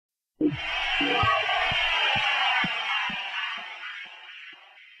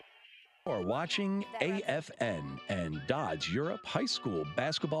Are watching AFN and DoDDS Europe High School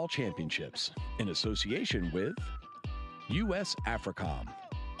Basketball Championships in association with U.S. AFRICOM,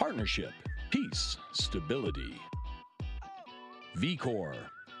 Partnership, Peace, Stability. VCOR,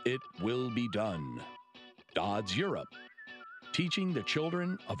 It Will Be Done. DoDDS Europe, teaching the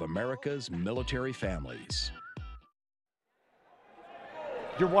children of America's military families.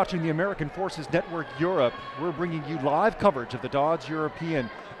 You're watching the American Forces Network Europe. We're bringing you live coverage of the DoDDS European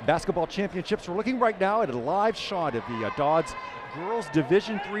Basketball Championships. We're looking right now at a live shot of the DoDDS Girls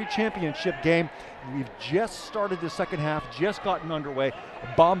Division III Championship game. We've just started the second half, just gotten underway.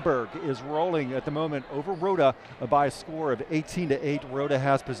 Bamberg is rolling at the moment over Rota by a score of 18-8. Rota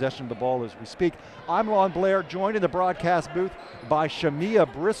has possession of the ball as we speak. I'm Lon Blair, joined in the broadcast booth by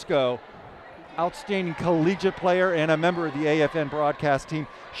Shamia Briscoe, outstanding collegiate player and a member of the AFN broadcast team.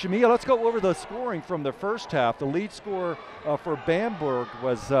 Shamia, let's go over the scoring from the first half. The lead scorer for Bamberg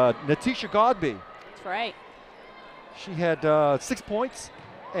was Natisha Godby. That's right. She had 6 points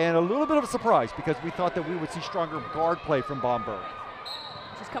and a little bit of a surprise because we thought that we would see stronger guard play from Bamberg.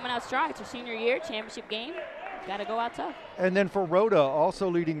 She's coming out strong. It's her senior year, championship game. Got to go out tough. And then for Rota, also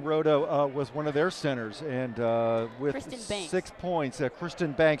leading Rota was one of their centers, and with 6 points,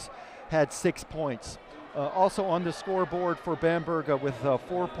 Kristen Banks had 6 points. Also on the scoreboard for Bamberg with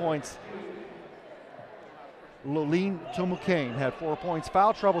 4 points, Loline Tomukane had 4 points.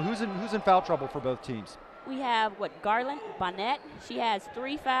 Foul trouble. Who's in foul trouble for both teams? We have Garland Bonnet. She has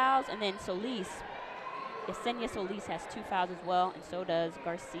 3 fouls, and then Solis. Yesenia Solis has 2 fouls as well, and so does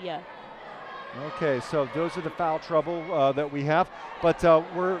Garcia. Okay, so those are the foul trouble that we have. But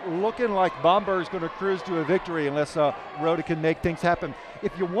we're looking like Bamberg's going to cruise to a victory unless Rota can make things happen.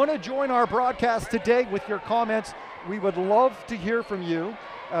 If you want to join our broadcast today with your comments, we would love to hear from you.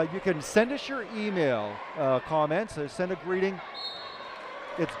 You can send us your email comments, send a greeting.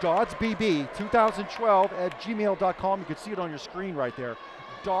 It's DoDDSBB2012@gmail.com. You can see it on your screen right there.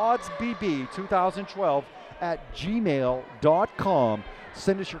 DoDDSBB2012@gmail.com.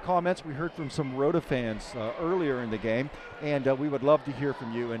 Send us your comments. We heard from some Rota fans earlier in the game, and we would love to hear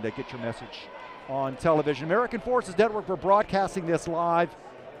from you and get your message on television. American Forces Network, we're broadcasting this live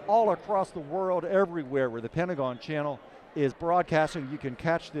all across the world, everywhere where the Pentagon Channel is broadcasting. You can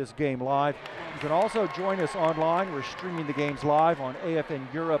catch this game live. You can also join us online. We're streaming the games live on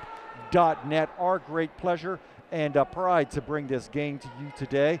afneurope.net. Our great pleasure and pride to bring this game to you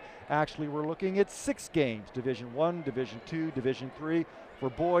today. Actually, we're looking at 6 games, Division I, Division II, Division III, for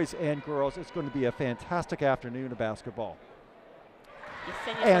boys and girls. It's going to be a fantastic afternoon of basketball.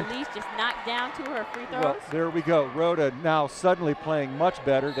 Yesenia Solis just knocked down 2 of her free throws. Well, there we go. Rota now suddenly playing much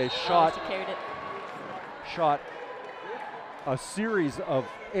better. They shot a series of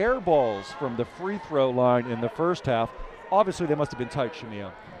air balls from the free throw line in the first half. Obviously, they must have been tight,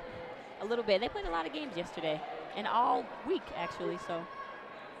 Shamia. A little bit. They played a lot of games yesterday, and all week, actually, so.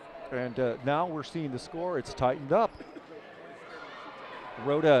 And now we're seeing the score. It's tightened up.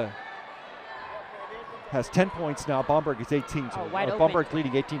 Rota has 10 points now. Bamberg is 18. So Bamberg's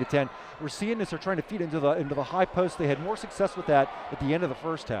leading 18-10. We're seeing this. They're trying to feed into the high post. They had more success with that at the end of the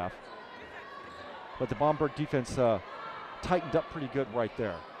first half. But the Bamberg defense tightened up pretty good right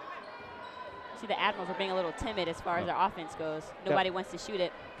there. See, the Admirals are being a little timid as far as their offense goes. Nobody wants to shoot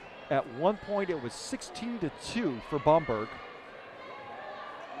it. At one point, it was 16-2 for Bamberg.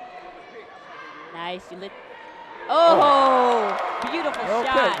 Nice. Oh, beautiful shot.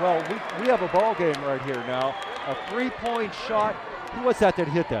 Okay, well, we have a ball game right here now. A 3-point shot. Who was that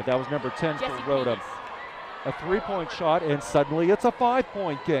hit that? That was number 10 for Rota. A 3-point shot, and suddenly it's a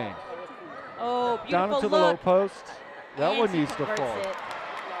 5-point game. Oh, beautiful down into the low post. That one needs to fall.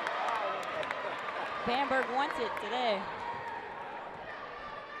 Bamberg wants it today.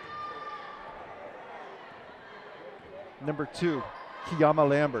 Number 2, Kiyama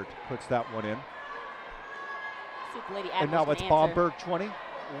Lambert puts that one in. And now it's Bamberg 20,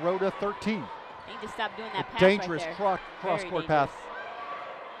 Rota 13. They need to stop doing that pass dangerous right there. cross-court pass.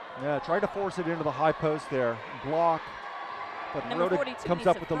 Yeah, try to force it into the high post there. Block, but Rota comes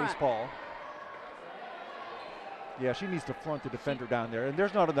up with the loose ball. Yeah, she needs to front the defender down there, and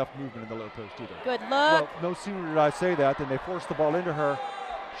there's not enough movement in the low post either. Good look. Well, no sooner did I say that than they forced the ball into her.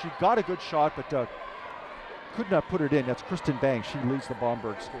 She got a good shot, but could not put it in. That's Kristen Banks. She leads the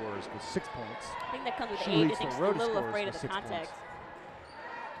Bamberg scorers with 6 points. I think that comes with age. I think she's a little afraid of the contact.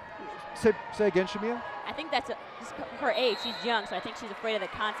 Say again, Shamia? I think that's her age. She's young, so I think she's afraid of the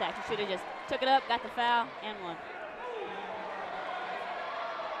contact. She should have just took it up, got the foul, and won.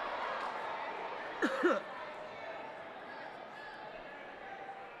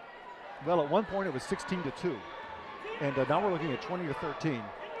 Well, at one point it was 16-2, and now we're looking at 20-13.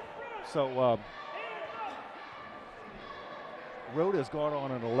 So Rota has gone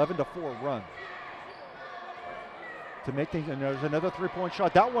on an 11-4 run to make things, and there's another three-point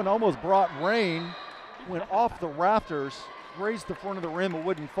shot. That one almost brought rain, went off the rafters, grazed the front of the rim, it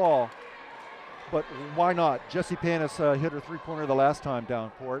wouldn't fall. But why not? Jessie Panis hit her three-pointer the last time down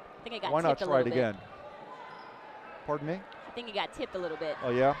court. I think it got why not tipped try a it little again? bit. Pardon me? I think it got tipped a little bit.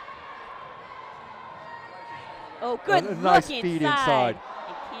 Oh, yeah? Oh, good look nice feed inside.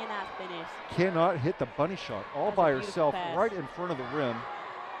 And cannot finish. Cannot hit the bunny shot all That's by a beautiful herself pass. right in front of the rim.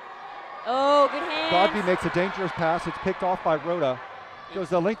 Oh, good hands. Godby makes a dangerous pass. It's picked off by Rota. Goes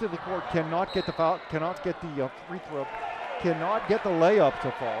the length of the court, cannot get the foul, cannot get the free throw, cannot get the layup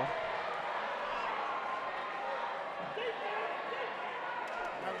to fall.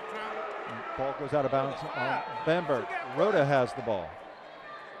 Ball goes out of bounds on Bamberg. Rota has the ball.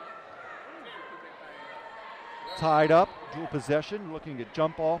 Tied up, dual possession, looking at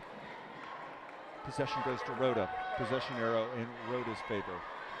jump ball. Possession goes to Rota. Possession arrow in Rota's favor.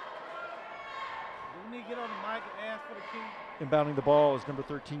 We need to get on the mic and ask for the key. Inbounding the ball is number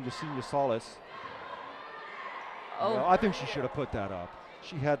 13, Yesenia Salas. Oh. Well, I think she should have put that up.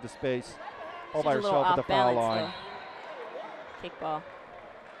 She had the space all She's by a little herself at the off foul balance, line. though. Kick ball.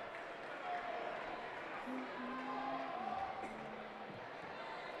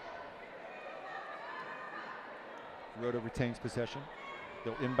 Rota retains possession.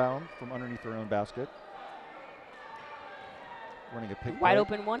 They'll inbound from underneath their own basket. Running a pick Wide play.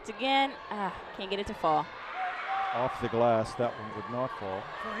 open once again. Can't get it to fall. Off the glass, that one would not fall.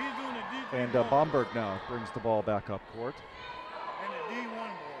 So he's doing the D3 And ball. Bamberg now brings the ball back up court. And the D1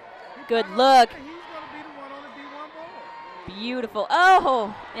 ball. Good look. He's going to be the one on the D1 ball. Beautiful.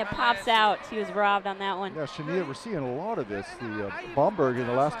 Oh, it pops out. She was robbed on that one. Yeah, Shania, we're seeing a lot of this. The Bamberg in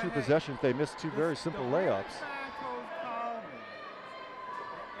the last two possessions, they missed two very simple layups. Coach called me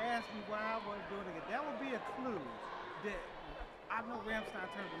and asked me why I wasn't doing it. That would be a clue that I know Ramstein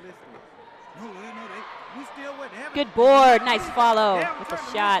turned the list in. No, we still with them. Good board. Nice follow with the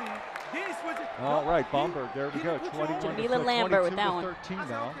shot. All right, Bamberg, there we go. 21 Jamila to Lambert with 22 that to one. 13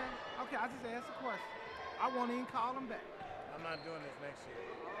 now. Okay, I just asked a question. I won't even call him back. I'm not doing this next year.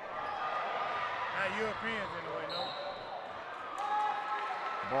 Not Europeans anyway, no.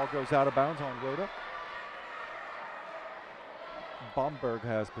 Ball goes out of bounds on Rota. Bamberg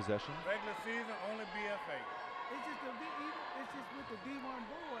has possession. Regular season, only BFA. It's just with the D1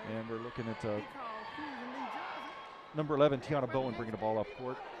 boy. And we're looking at He called Fusion Lee Johnson. number 11, Tiana Bowen, bringing the ball up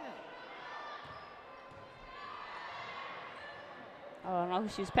court. Oh, I don't know who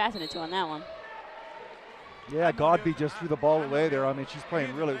she was passing it to on that one. Yeah, Godby just threw the ball away there. I mean, she's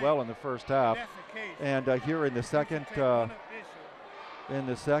playing really well in the first half. And here in the second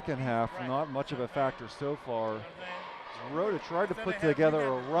half, not much of a factor so far. Rota tried to put together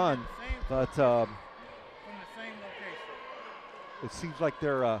a run, but it seems like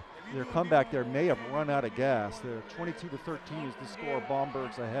their comeback there may have run out of gas. They're 22 to 13 is the score.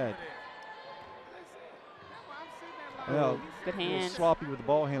 Bamberg's ahead. Well, Good a little hands. sloppy with the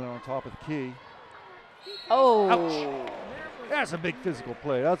ball handling on top of the key. Oh. Ouch. That's a big physical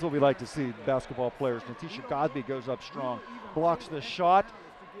play. That's what we like to see, basketball players. Natisha Godby goes up strong, blocks the shot,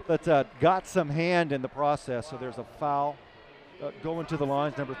 but got some hand in the process, so there's a foul. Going to the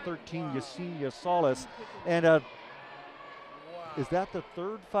lines, number 13, Yesenia Salas. And is that the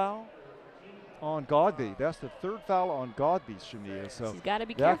third foul on Godby? That's the third foul on Godby, Shania. So She's got to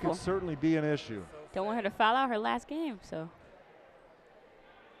be that careful. could certainly be an issue. Don't want her to foul out her last game, so.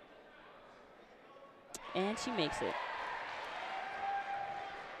 And she makes it.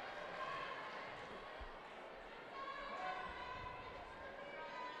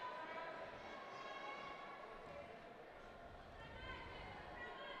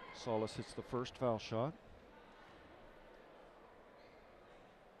 Salas hits the first foul shot.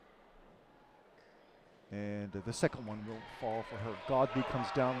 And the second one will fall for her. Godby comes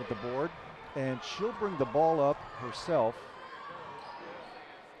down with the board, and she'll bring the ball up herself.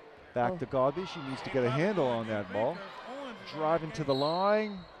 Back to Godby. She needs to get a handle on that ball. Driving to the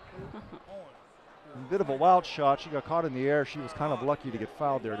line. A bit of a wild shot. She got caught in the air. She was kind of lucky to get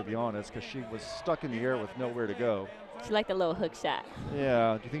fouled there, to be honest, because she was stuck in the air with nowhere to go. She liked the little hook shot.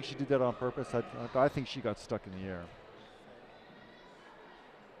 Yeah, do you think she did that on purpose? I think she got stuck in the air.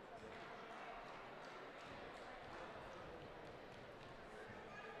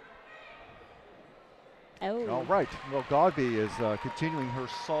 Oh. All right. Well, Godby is continuing her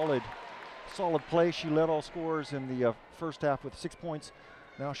solid play. She led all scorers in the first half with 6 points.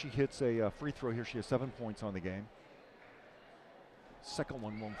 Now she hits a free throw here. She has 7 points on the game. Second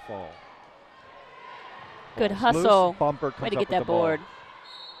one won't fall. Good Ball's loose. hustle. Bamberg comes Way to up get with that the ball. board.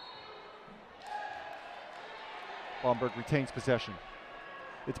 Bamberg retains possession.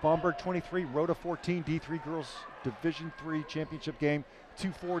 It's Bamberg 23, Rota 14, D3 Girls Division III Championship game.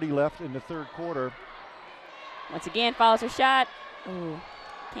 2:40 left in the third quarter. Once again, follows her shot. Ooh,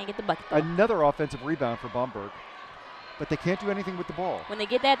 can't get the bucket though. Another offensive rebound for Bamberg, but they can't do anything with the ball. When they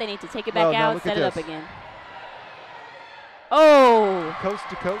get that, they need to take it back Well, now out, look set at it up this. again. Oh! Coast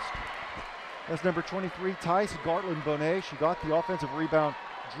to coast. That's number 23, Thais Gartland-Bonet. She got the offensive rebound,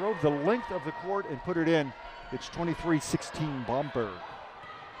 drove the length of the court and put it in. It's 23-16 Bamberg.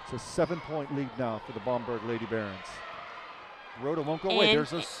 It's a 7-point lead now for the Bamberg Lady Barons. Rota won't go away.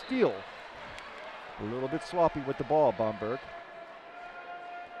 There's a steal. A little bit sloppy with the ball, Bamberg.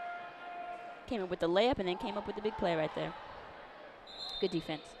 Came in with the layup and then came up with the big play right there. Good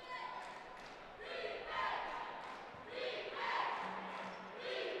defense.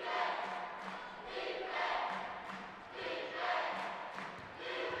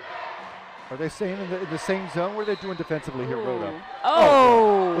 Are they staying in the same zone? What are they doing defensively here, Rota?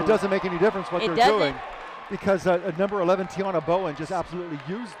 Oh! It doesn't make any difference what It they're doesn't. doing because number 11, Tiana Bowen, just absolutely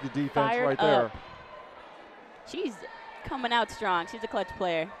used the defense Fired right there. up. She's coming out strong. She's a clutch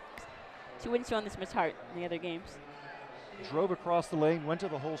player. She wouldn't show this much heart in the other games. Drove across the lane, went to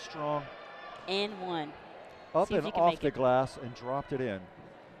the hole strong, And one. up See if and you can off make the it. glass, and dropped it in.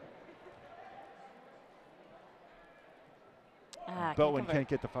 Bowen can't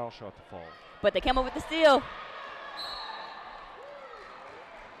get the foul shot to fall. But they came up with the steal.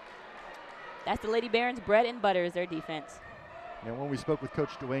 That's the Lady Barons' bread and butter is their defense. And when we spoke with Coach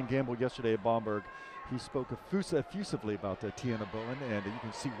Dwayne Gamble yesterday at Bamberg, he spoke effusively about Tiana Bowen, and you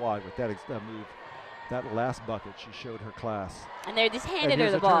can see why with that move. That last bucket, she showed her class. And they just handed And her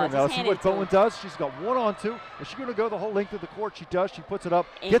here's the a ball. turn. Now Just see handed what it to Bowen her. does. She's got 1-on-2. Is she going to go the whole length of the court? She does. She puts it up,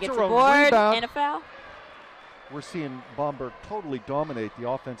 And gets gets her a own board rebound. and a foul. We're seeing Bamberg totally dominate the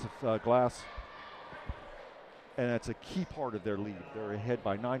offensive glass, and that's a key part of their lead. They're ahead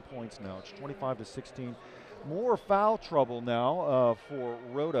by 9 points now. It's 25-16. More foul trouble now for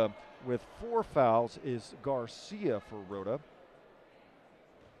Rota. With 4 fouls is Garcia for Rota.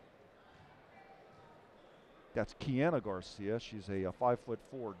 That's Kiana Garcia. She's a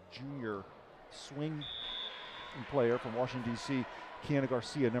 5'4" junior swing player from Washington, D.C. Kiana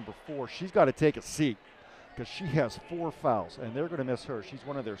Garcia, number 4. She's got to take a seat because she has 4 fouls, and they're going to miss her. She's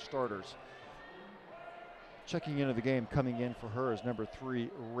one of their starters. Checking into the game, coming in for her is number 3,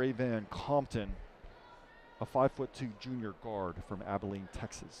 Ray Van Compton, a 5'2" junior guard from Abilene,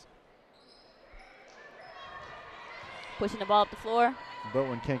 Texas. Pushing the ball up the floor.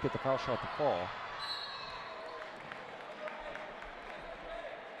 Bowen can't get the foul shot to fall.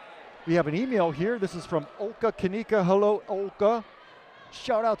 We have an email here. This is from Olga Kanika. Hello, Olga.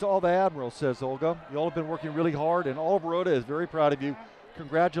 Shout out to all the Admirals, says Olga. You all have been working really hard, and all of Rota is very proud of you.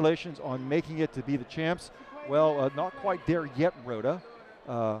 Congratulations on making it to be the champs. Well, not quite there yet, Rota,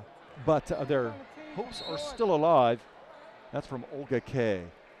 but their hopes are still alive. That's from Olga K.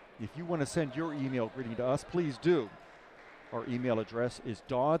 If you want to send your email greeting to us, please do. Our email address is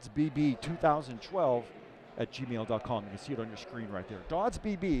doddsbb2012@gmail.com. You can see it on your screen right there.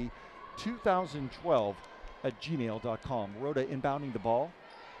 doddsbb2012@gmail.com. Rota inbounding the ball.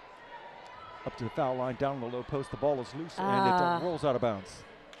 Up to the foul line, down on the low post. The ball is loose, and it rolls out of bounds.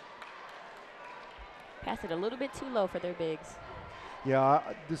 Passed it a little bit too low for their bigs. Yeah,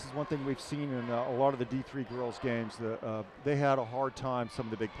 this is one thing we've seen in a lot of the D3 girls games. They had a hard time, some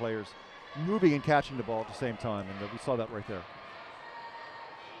of the big players, moving and catching the ball at the same time, and we saw that right there.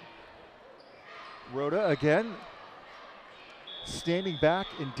 Rota again standing back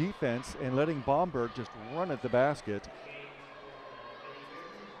in defense and letting Bamberg just run at the basket.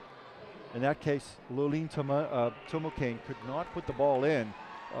 In that case, Loline Tomokane could not put the ball in,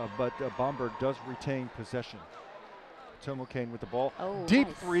 but Bamberg does retain possession. Tomokane with the ball. Oh, Deep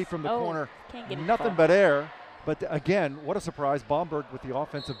nice. 3 from the corner. Can't get it Nothing far. but air. But again, what a surprise. Bamberg with the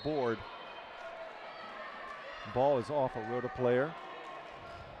offensive board. Ball is off a Rota player.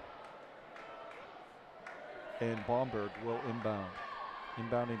 And Bamberg will inbound.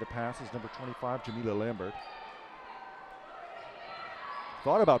 Inbounding the pass is number 25, Jamila Lambert.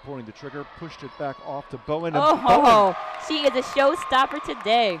 Thought about pulling the trigger, pushed it back off to Bowen. And Oh, she is a showstopper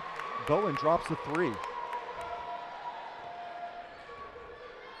today. Bowen drops the 3.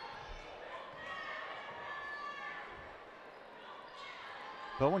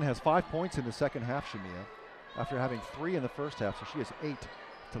 Bowen has 5 points in the second half, Shamia, after having 3 in the first half, so she has 8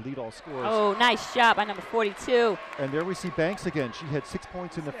 to lead all scores. Oh, nice shot by number 42. And there we see Banks again. She had 6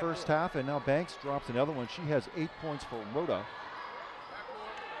 points in the first half, and now Banks drops another one. She has 8 points for Rota.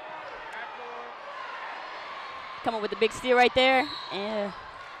 Come up with the big steal right there. Yeah.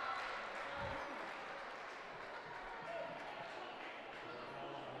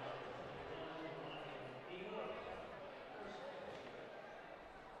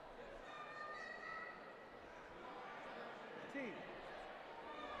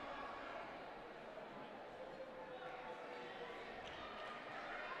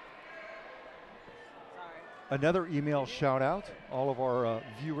 Another email shout out. All of our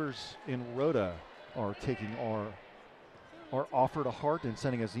viewers in Rota are taking our offer to heart and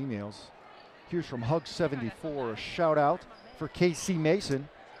sending us emails. Here's from Hug74, a shout out for KC Mason.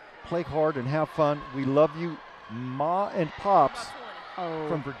 Play hard and have fun. We love you, Ma and Pops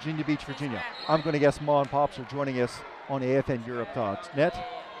from Virginia Beach, Virginia. I'm going to guess Ma and Pops are joining us on AFNEurope.net.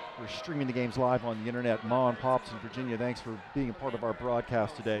 We're streaming the games live on the internet. Ma and Pops in Virginia, thanks for being a part of our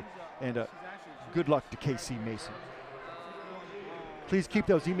broadcast today. And good luck to KC Mason. Please keep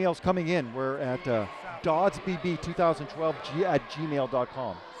those emails coming in. We're at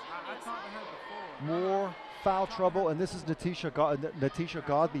DoDDS2012@gmail.com. More foul trouble, and this is Natisha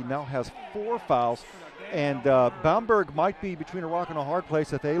Godby now has 4 fouls, and Bamberg might be between a rock and a hard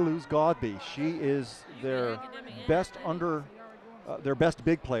place if they lose Godby. She is their best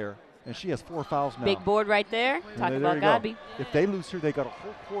big player, and she has 4 fouls now. Big board right there. Talk about Godby. If they lose her, they got a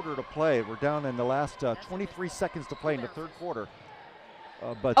whole quarter to play. We're down in the last 23 seconds to play in the third quarter.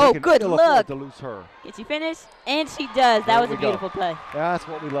 But they can good still look. afford to lose her. Can she finish? And she does. That was a beautiful play. That's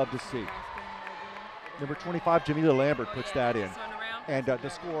what we love to see. Number 25, Jamila Lambert puts that in. And the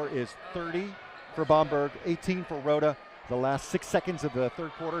score is 30 for Bamberg, 18 for Rota. The last 6 seconds of the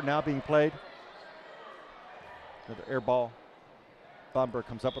third quarter now being played. Another air ball. Bamberg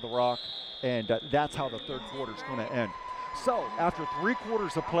comes up with a rock, and that's how the third quarter is going to end. So after 3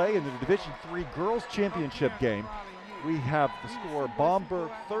 quarters of play in the Division III Girls Championship game, we have the score Bamberg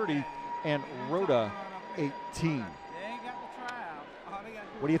 30 and Rota 18.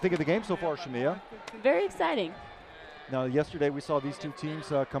 What do you think of the game so far, Shamia? Very exciting. Now, yesterday we saw these two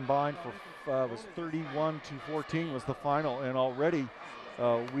teams combine for was 31-14 was the final, and already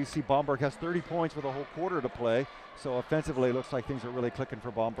we see Bamberg has 30 points with a whole quarter to play. So offensively, it looks like things are really clicking for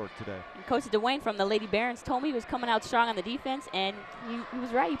Bamberg today. And Coach Dwayne from the Lady Barons told me he was coming out strong on the defense, and he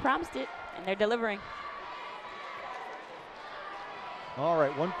was right. He promised it, and they're delivering. All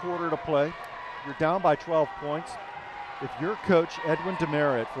right, 1 quarter to play. You're down by 12 points. If you're coach Edwin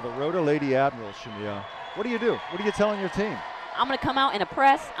Demerit for the Rota Lady Admirals, Shamia, what do you do? What are you telling your team? I'm going to come out in a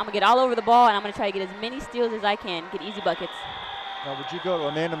press. I'm going to get all over the ball, and I'm going to try to get as many steals as I can, get easy buckets. Now, would you go to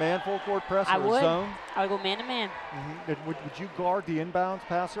a man-to-man full court press or a zone? I would go man-to-man. Mm-hmm. Would you guard the inbounds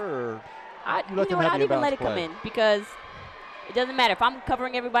passer, or you let them have the inbounds play? I'd even let it come in, because it doesn't matter. If I'm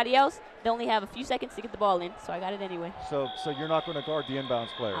covering everybody else, they only have a few seconds to get the ball in, so I got it anyway. So you're not going to guard the inbounds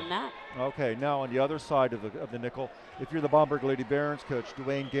player? I'm not. Okay, now on the other side of the nickel, if you're the Bamberg Lady Barons coach,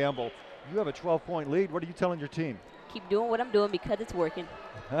 Dwayne Gamble, you have a 12-point lead. What are you telling your team? Keep doing what I'm doing because it's working.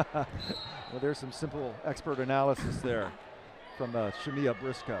 Well, there's some simple expert analysis there from Shamia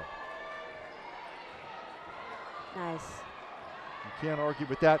Briscoe. Nice. You can't argue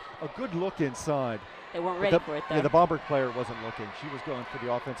with that. A good look inside. They weren't ready for it, though. Yeah, the Bamberg player wasn't looking. She was going for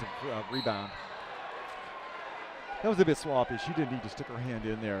the offensive rebound. That was a bit sloppy. She didn't need to stick her hand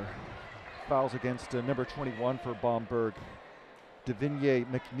in there. Fouls against number 21 for Bamberg, Devinier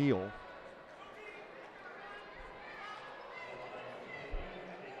McNeil.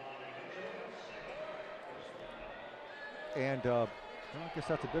 And I guess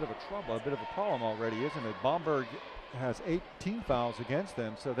that's a bit of a problem already, isn't it? Bamberg has 18 fouls against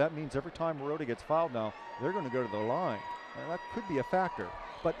them, so that means every time Rota gets fouled now, they're going to go to the line. And that could be a factor.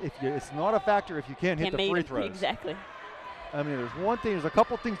 But it's not a factor if you can't hit the free throws. Exactly. I mean, there's a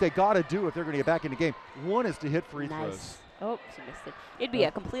couple things they got to do if they're going to get back in the game. One is to hit free throws. Oh, she missed it. It'd be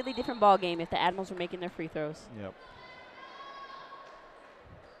a completely different ball game if the Admirals were making their free throws. Yep.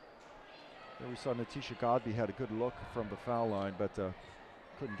 There we saw Natisha Godby had a good look from the foul line, but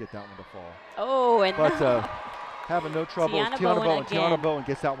couldn't get that one to fall. Oh, and but having no trouble. Tiana Bowen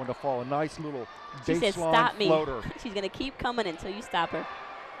gets that one to fall. A nice little baseline floater. She's going to keep coming until you stop her.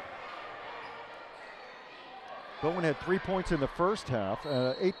 Bowen had 3 points in the first half,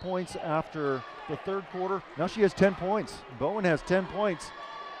 8 points after the third quarter. Now she has 10 points. Bowen has 10 points.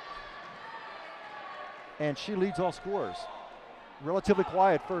 And she leads all scorers. Relatively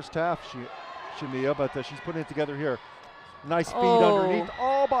quiet first half, Shamia, but she's putting it together here. Nice speed underneath,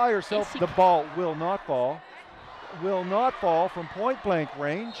 all by herself. The ball will not fall. Will not fall from point-blank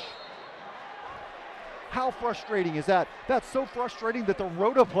range. How frustrating is that? That's so frustrating that the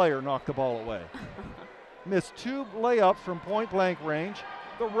Rota player knocked the ball away. Missed 2 layups from point-blank range.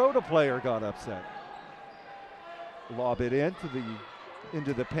 The Rota player got upset. lob it into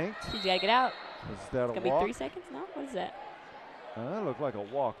the paint. She's got to get out. Is that It's a going to be walk? 3 seconds? No? What is that? That looked like a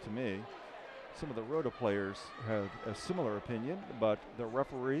walk to me. Some of the Rota players had a similar opinion, but the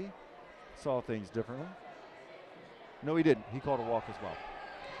referee saw things differently. No, he didn't. He called a walk as well.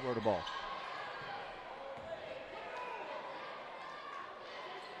 Rota ball.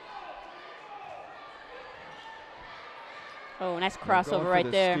 Oh, nice crossover right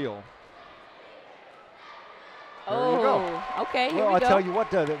there. Steal. Oh, you go. Okay, here Well, we I'll go. tell you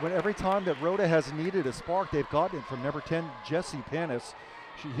what, every time that Rota has needed a spark, they've gotten it from number 10, Jessie Panis.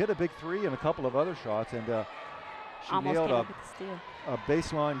 She hit a big three and a couple of other shots, and she Almost nailed came up with the steal. a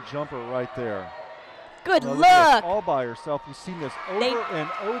baseline jumper right there. Good Now, look at this, luck. all by herself. We've seen this over and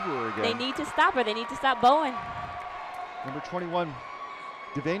over again. They need to stop her. They need to stop Bowen. Number 21,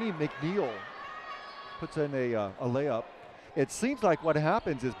 Devaney McNeil puts in a layup. It seems like what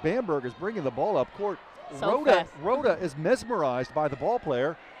happens is Bamberg is bringing the ball up court. So fast. Rota is mesmerized by the ball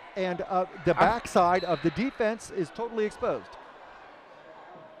player, and the backside of the defense is totally exposed.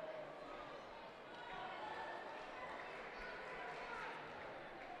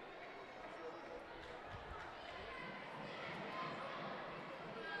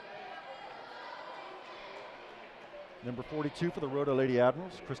 Number 42 for the Rota Lady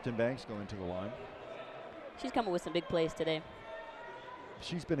Admirals, Kristen Banks, going to the line. She's coming with some big plays today.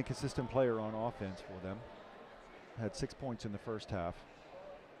 She's been a consistent player on offense for them. Had 6 points in the first half.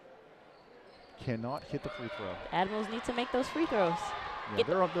 Cannot hit the free throw. Admirals need to make those free throws. Yeah,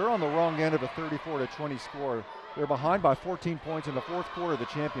 they're on the wrong end of a 34-20 score. They're behind by 14 points in the fourth quarter of the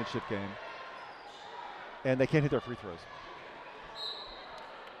championship game, and they can't hit their free throws.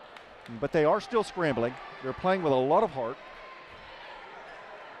 But they are still scrambling. They're playing with a lot of heart.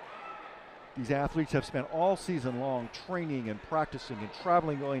 These athletes have spent all season long training and practicing and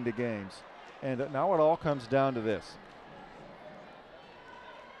traveling, going to games. And now it all comes down to this.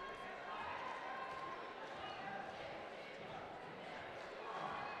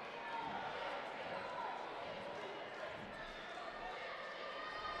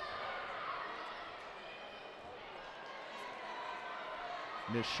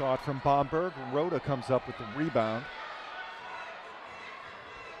 Missed shot from Bamberg. Rota comes up with the rebound.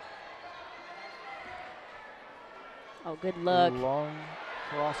 Oh, good luck. Long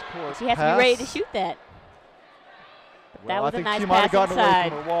cross court. She has to be ready to shoot that. But that was a nice she might have pass gotten inside. away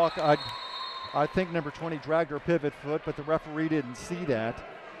from her walk. I think number 20 dragged her pivot foot, but the referee didn't see that.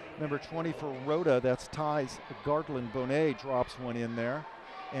 Number 20 for Rota, that's Thais Gartland-Bonet, drops one in there.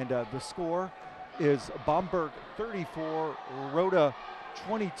 And the score is Bamberg 34, Rota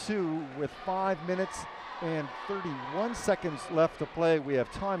 22, with 5 minutes and 31 seconds left to play. We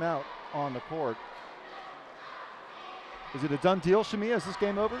have timeout on the court. Is it a done deal, Shamia? Is this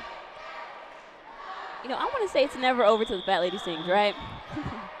game over? You know, I want to say it's never over till the fat lady sings, right?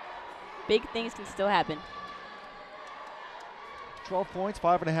 Big things can still happen. 12 points,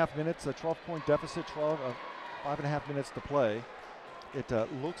 5.5 minutes, a 12-point deficit, 5.5 minutes to play. It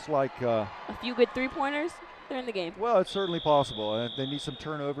looks like a few good three-pointers, they're in the game. Well, it's certainly possible. They need some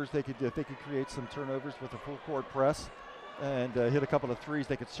turnovers. If they could create some turnovers with a full-court press and hit a couple of threes,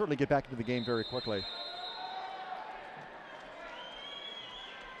 they could certainly get back into the game very quickly.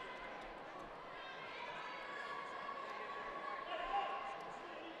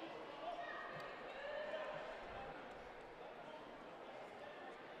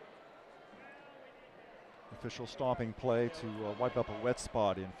 Official stopping play to wipe up a wet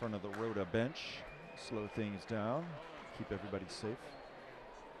spot in front of the Rota bench. Slow things down, keep everybody safe.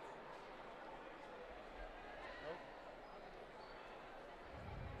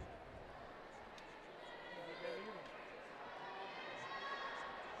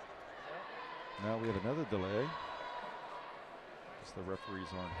 Now we have another delay, because the referees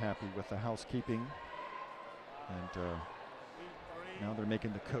aren't happy with the housekeeping. And now they're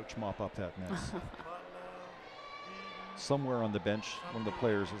making the coach mop up that mess. Somewhere on the bench, one of the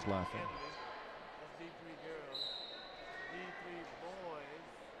players is laughing.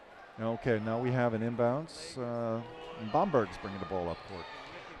 Okay, now we have an inbounds. Bamberg's bringing the ball up court.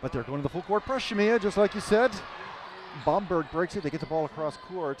 But they're going to the full court press, Shamia, just like you said. Bamberg breaks it, they get the ball across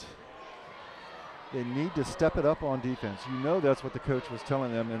court. They need to step it up on defense. You know that's what the coach was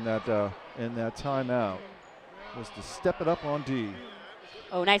telling them in that timeout, was to step it up on D.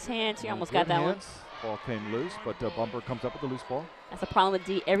 Oh, nice hands. She almost got that one. Ball came loose, but Bamberg comes up with the loose ball. That's the problem with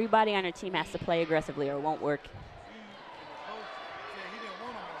D. Everybody on her team has to play aggressively or it won't work.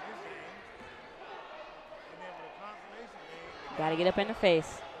 Got to get up in the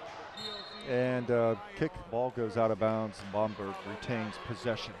face. And kick, ball goes out of bounds, and Bamberg retains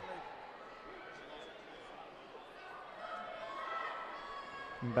possession.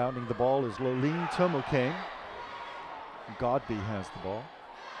 Inbounding the ball is Lolene Tomokane. Godby has the ball.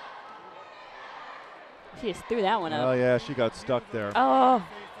 She just threw that one up. Oh yeah, she got stuck there. Oh,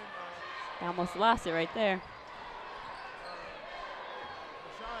 I almost lost it right there.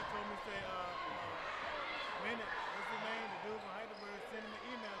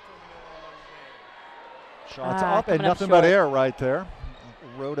 Shots up and nothing but air right there.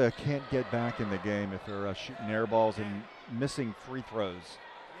 Rota can't get back in the game if they're shooting air balls and missing free throws.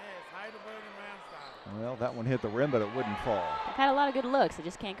 Well, that one hit the rim, but it wouldn't fall. They've had a lot of good looks. They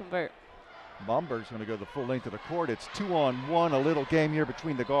just can't convert. Bamberg's going to go the full length of the court. It's 2-on-1, a little game here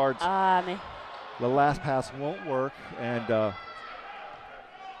between the guards. The last pass won't work, and the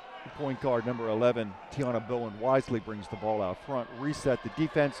point guard, number 11, Tiana Bowen, wisely brings the ball out front. Reset the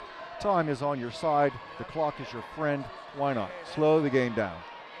defense. Time is on your side. The clock is your friend. Why not? Slow the game down.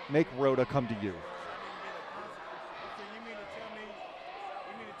 Make Rota come to you.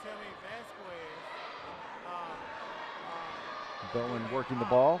 Bowen working the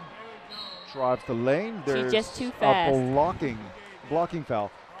ball. Drives the lane. There's just too fast. A blocking foul.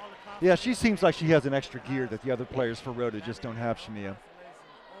 Yeah, she seems like she has an extra gear that the other players for Rota just don't have, Shamia.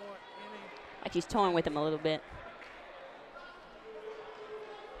 Like she's toying with him a little bit.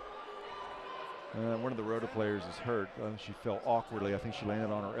 One of the Rota players is hurt. She fell awkwardly. I think she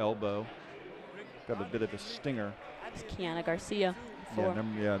landed on her elbow. Got a bit of a stinger. It's Kiana Garcia.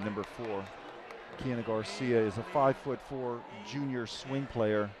 Number 4. Kiana Garcia is a 5'4" junior swing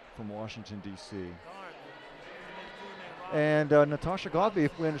player from Washington, D.C. And Natasha Godby,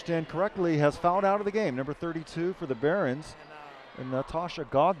 if we understand correctly, has fouled out of the game. Number 32 for the Barons. And Natasha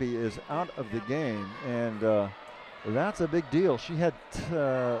Godby is out of the game. And that's a big deal. She had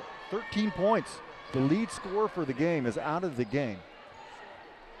 13 points. The lead scorer for the game is out of the game.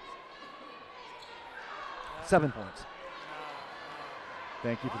 7 points.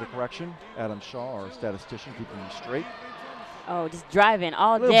 Thank you for the correction. Adam Shaw, our statistician, keeping me straight. Oh, just driving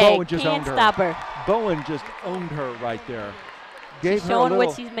all day. Bowen just Can't stop her. Bowen just owned her right there. She's showing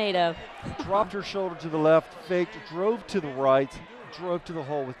what she's made of. Dropped her shoulder to the left, faked, drove to the right, drove to the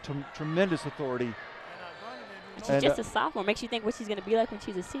hole with tremendous authority. She's just a sophomore. Makes you think what she's going to be like when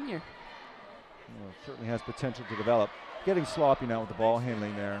she's a senior. Well, certainly has potential to develop. Getting sloppy now with the ball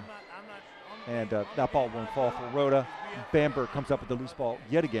handling there. And that ball won't fall for Rota. Bamberg comes up with the loose ball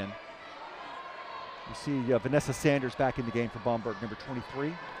yet again. You see Vanessa Sanders back in the game for Bamberg, number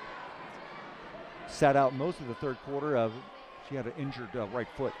 23. Sat out most of the third quarter. She had an injured right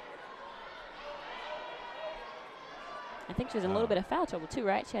foot. I think she was in a little bit of foul trouble too,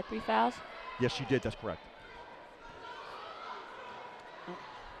 right? She had 3 fouls. Yes, she did. That's correct.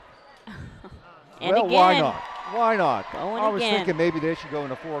 And well, again. why not? Why not? Going I was again. thinking maybe they should go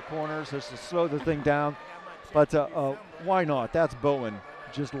into 4 corners just to slow the thing down. But why not? That's Bowen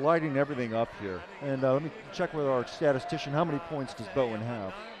just lighting everything up here. And let me check with our statistician. How many points does Bowen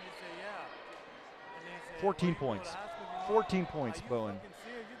have? 14 points. 14 points, Bowen.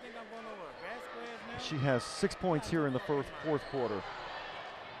 She has 6 points here in the fourth quarter.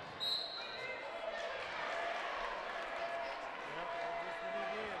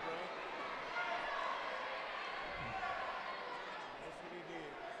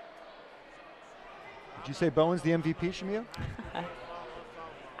 Did you say Bowen's the MVP, Shamia?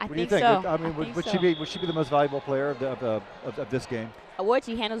 I What do you think think? so. I mean, would she be the most valuable player of this game?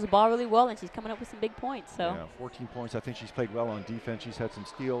 She handles the ball really well, and she's coming up with some big points. So yeah, 14 points. I think she's played well on defense. She's had some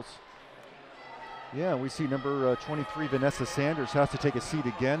steals. Yeah, we see number 23, Vanessa Sanders, has to take a seat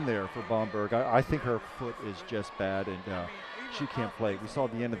again there for Bamberg. I think her foot is just bad, and she can't play. We saw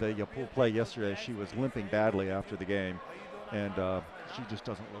at the end of the pool play yesterday, she was limping badly after the game, and she just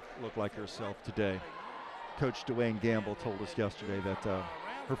doesn't look like herself today. Coach Dwayne Gamble told us yesterday that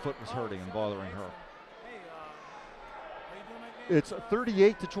her foot was hurting and bothering her. It's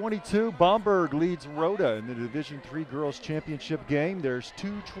 38-22. Bamberg leads Rota in the Division III Girls Championship game. There's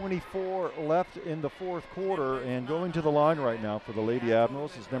 2:24 left in the fourth quarter, and going to the line right now for the Lady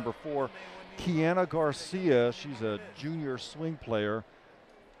Admirals is number 4, Kiana Garcia. She's a junior swing player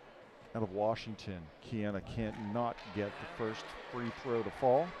out of Washington. Kiana can't not get the first free throw to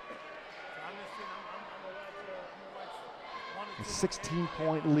fall. A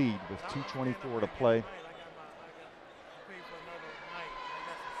 16-point lead with 2:24 to play.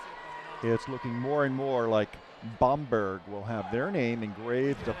 It's looking more and more like Bamberg will have their name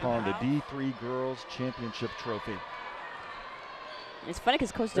engraved upon the D3 Girls Championship trophy. It's funny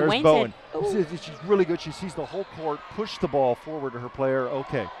because Coach There's Dwayne Bowen. said, She's really good. She sees the whole court, push the ball forward to her player.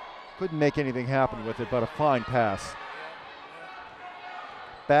 Okay, couldn't make anything happen with it, but a fine pass.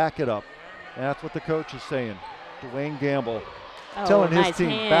 Back it up. That's what the coach is saying. Dwayne Gamble telling his nice team,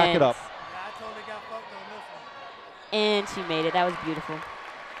 hands. back it up. Yeah, I totally got fucked on this one. And she made it. That was beautiful.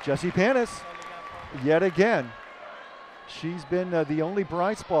 Jessie Panis, Totally got fucked. yet again. She's been the only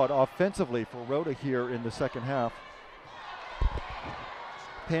bright spot offensively for Rota here in the second half.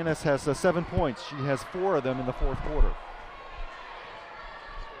 Panis has 7 points. She has 4 of them in the fourth quarter.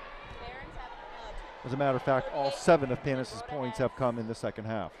 As a matter of fact, all 7 of Panis' points have come in the second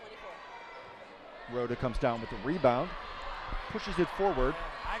half. Rota comes down with the rebound, pushes it forward.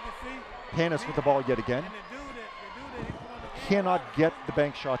 I can see. Panis with the ball yet again. And the dude that Cannot get the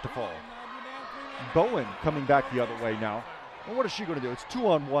bank shot to fall. Bowen coming back the other way now. And what is she going to do? It's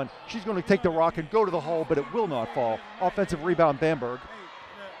 2-on-1. She's going to take the rock and go to the hole, but it will not fall. Offensive rebound, Bamberg.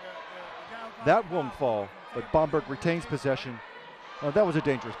 That won't fall, but Bamberg retains possession. That was a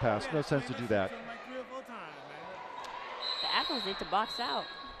dangerous pass. No sense to do that. The Admirals need to box out.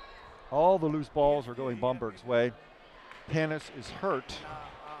 All the loose balls are going Bamberg's way. Panis is hurt.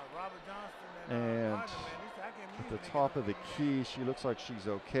 And at the top of the key, she looks like she's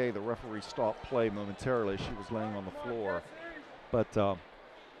okay. The referee stopped play momentarily. She was laying on the floor. But all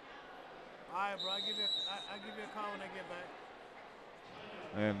right, bro. I'll give you a call when I get back.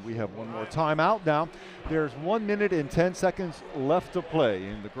 and we have one more timeout now. There's 1 minute and 10 seconds left to play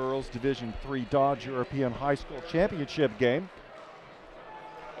in the girls Division III Dodge European High School Championship game.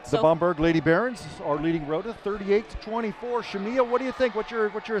 The Bamberg Lady Barons are leading Rota 38-24. Shamia, what do you think? What's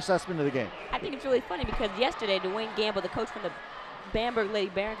your assessment of the game? I think it's really funny because yesterday Dwayne Gamble, the coach from the Bamberg Lady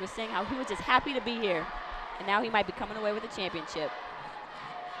Barons, was saying how he was just happy to be here, and now he might be coming away with a championship.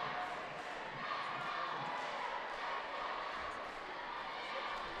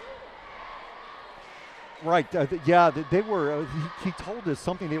 Right, yeah, they were, he told us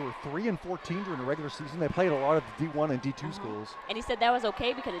something, they were 3-14 during the regular season. They played a lot of the D1 and D2 schools. And he said that was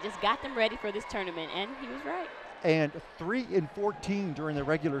okay because it just got them ready for this tournament, and he was right. And 3-14 during the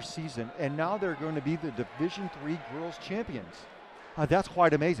regular season, and now they're going to be the Division III girls champions. That's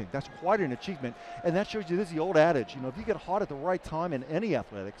quite amazing. That's quite an achievement. And that shows you, this is the old adage, you know, if you get hot at the right time in any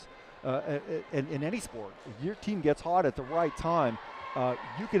athletics, in any sport, if your team gets hot at the right time,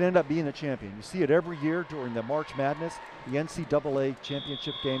 you can end up being the champion. You see it every year during the March Madness, the NCAA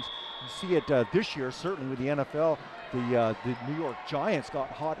championship games. You see it this year, certainly with the NFL. The New York Giants got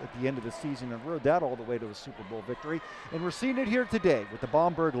hot at the end of the season and rode that all the way to a Super Bowl victory. And we're seeing it here today with the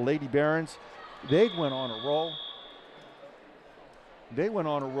Bamberg Lady Barons. They went on a roll. They went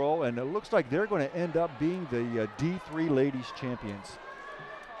on a roll, and it looks like they're going to end up being the D3 Ladies champions.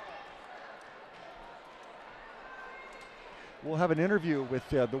 We'll have an interview with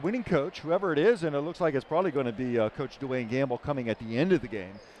the winning coach, whoever it is, and it looks like it's probably going to be Coach Dwayne Gamble coming at the end of the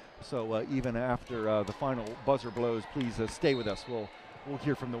game. So even after the final buzzer blows, please stay with us. We'll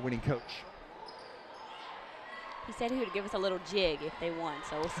hear from the winning coach. He said he would give us a little jig if they won,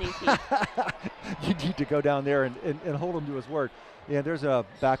 so we'll see if he... You need to go down there and hold him to his word. Yeah, there's a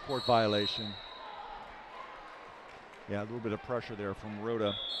backcourt violation. Yeah, a little bit of pressure there from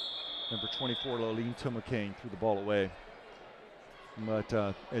Rota. Number 24, Laline Tumacane, threw the ball away. But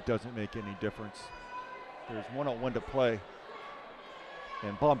it doesn't make any difference. There's 1-on-1 to play.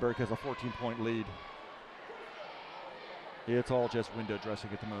 And Bamberg has a 14-point lead. It's all just window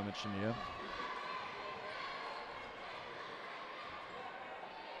dressing at the moment, Shania.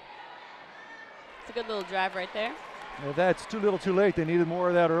 It's a good little drive right there. Yeah, that's too little too late. They needed more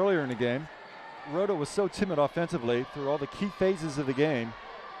of that earlier in the game. Rota was so timid offensively through all the key phases of the game.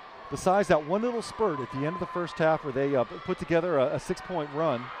 Besides that one little spurt at the end of the first half where they put together a 6-point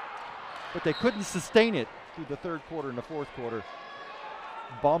run, but they couldn't sustain it through the third quarter and the fourth quarter.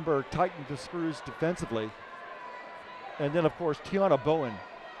 Bamberg tightened the screws defensively. And then, of course, Tiana Bowen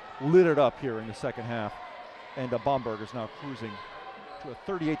lit it up here in the second half. And Bamberg is now cruising to a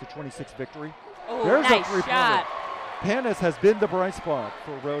 38-26 victory. Oh, There's nice a three-pointer. shot. Panis has been the bright spot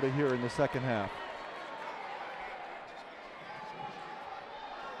for Rota here in the second half.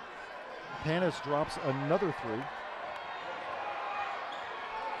 Panis drops another three.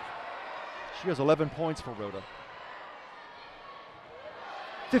 She has 11 points for Rota.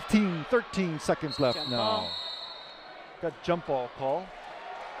 13 seconds left Jump now. ball. Got jump ball call.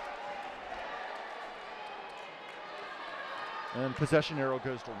 And possession arrow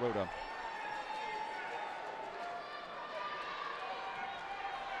goes to Rota.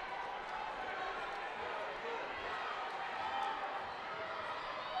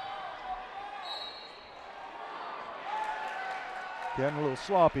 Getting a little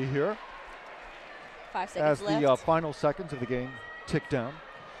sloppy here 5 as seconds the left. final seconds of the game tick down.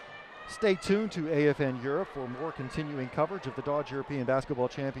 Stay tuned to AFN Europe for more continuing coverage of the Dodge European Basketball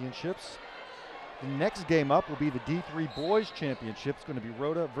Championships. The next game up will be the D3 Boys Championship. It's going to be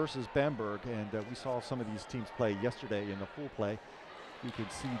Rota versus Bamberg, and we saw some of these teams play yesterday in the full play. You can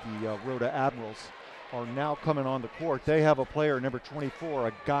see the Rota Admirals are now coming on the court. They have a player, number 24,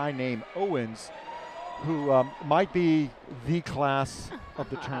 a guy named Owens, who might be the class of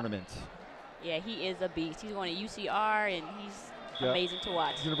the tournament. Yeah, he is a beast. He's going to UCR, and he's amazing to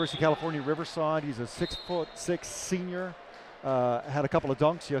watch. University of California, Riverside. He's a 6'6" senior. Had a couple of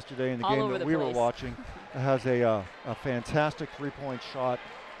dunks yesterday in the game that we were watching. Has a fantastic three-point shot.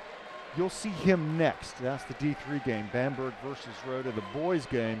 You'll see him next. That's the D3 game, Bamberg versus Rota, the boys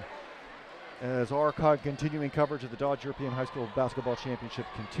game. As our continuing coverage of the Dodge European High School Basketball Championship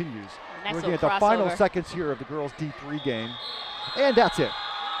continues. Nice We're getting at the final seconds here of the girls' D3 game. And that's it.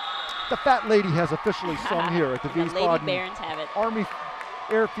 The Fat Lady has officially sung here at the Wiesbaden Army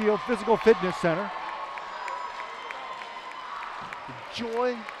Airfield Physical Fitness Center. The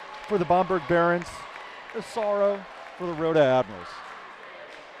joy for the Bamberg Barons, the sorrow for the Rota Admirals.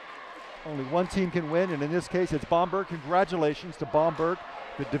 Only one team can win, and in this case it's Bamberg. Congratulations to Bamberg,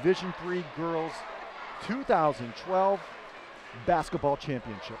 the Division III Girls 2012 Basketball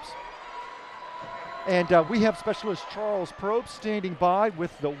Championships. And we have specialist Charles Probst standing by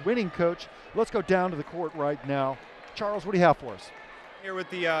with the winning coach. Let's go down to the court right now. Charles, what do you have for us? Here with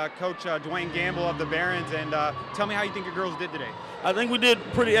the coach Dwayne Gamble of the Barons, and tell me how you think your girls did today. I think we did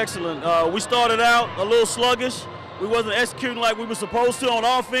pretty excellent. We started out a little sluggish. We wasn't executing like we were supposed to on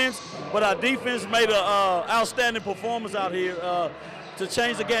offense, but our defense made an outstanding performance out here to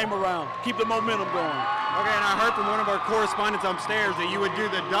change the game around, keep the momentum going. Okay, and I heard from one of our correspondents upstairs that you would do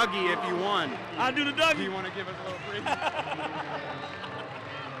the Dougie if you won. I do the Dougie. Do you want to give us a little free?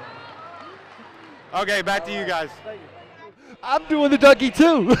 Okay, back to you guys. I'm doing the Dougie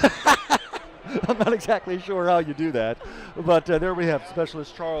too. I'm not exactly sure how you do that, but there we have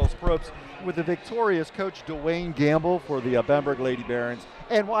specialist Charles Probst with the victorious coach Dwayne Gamble for the Bamberg Lady Barons.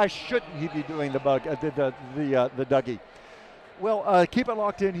 And why shouldn't he be doing the Dougie? Well, keep it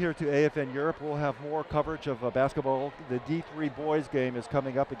locked in here to AFN Europe. We'll have more coverage of basketball. The D3 boys game is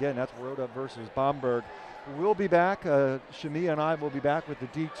coming up again. That's Rota versus Bamberg. We'll be back. Shami and I will be back with the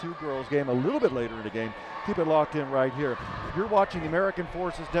D2 girls game a little bit later in the game. Keep it locked in right here. You're watching the American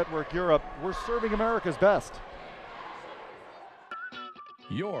Forces Network Europe. We're serving America's best.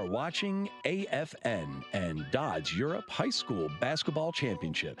 You're watching AFN and Dodge Europe High School Basketball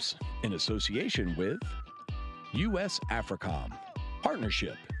Championships in association with US AFRICOM,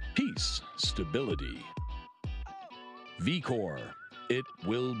 Partnership, Peace, Stability. VCOR, It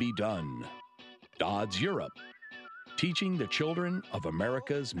Will Be Done. Dodge Europe, teaching the children of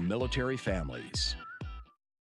America's military families.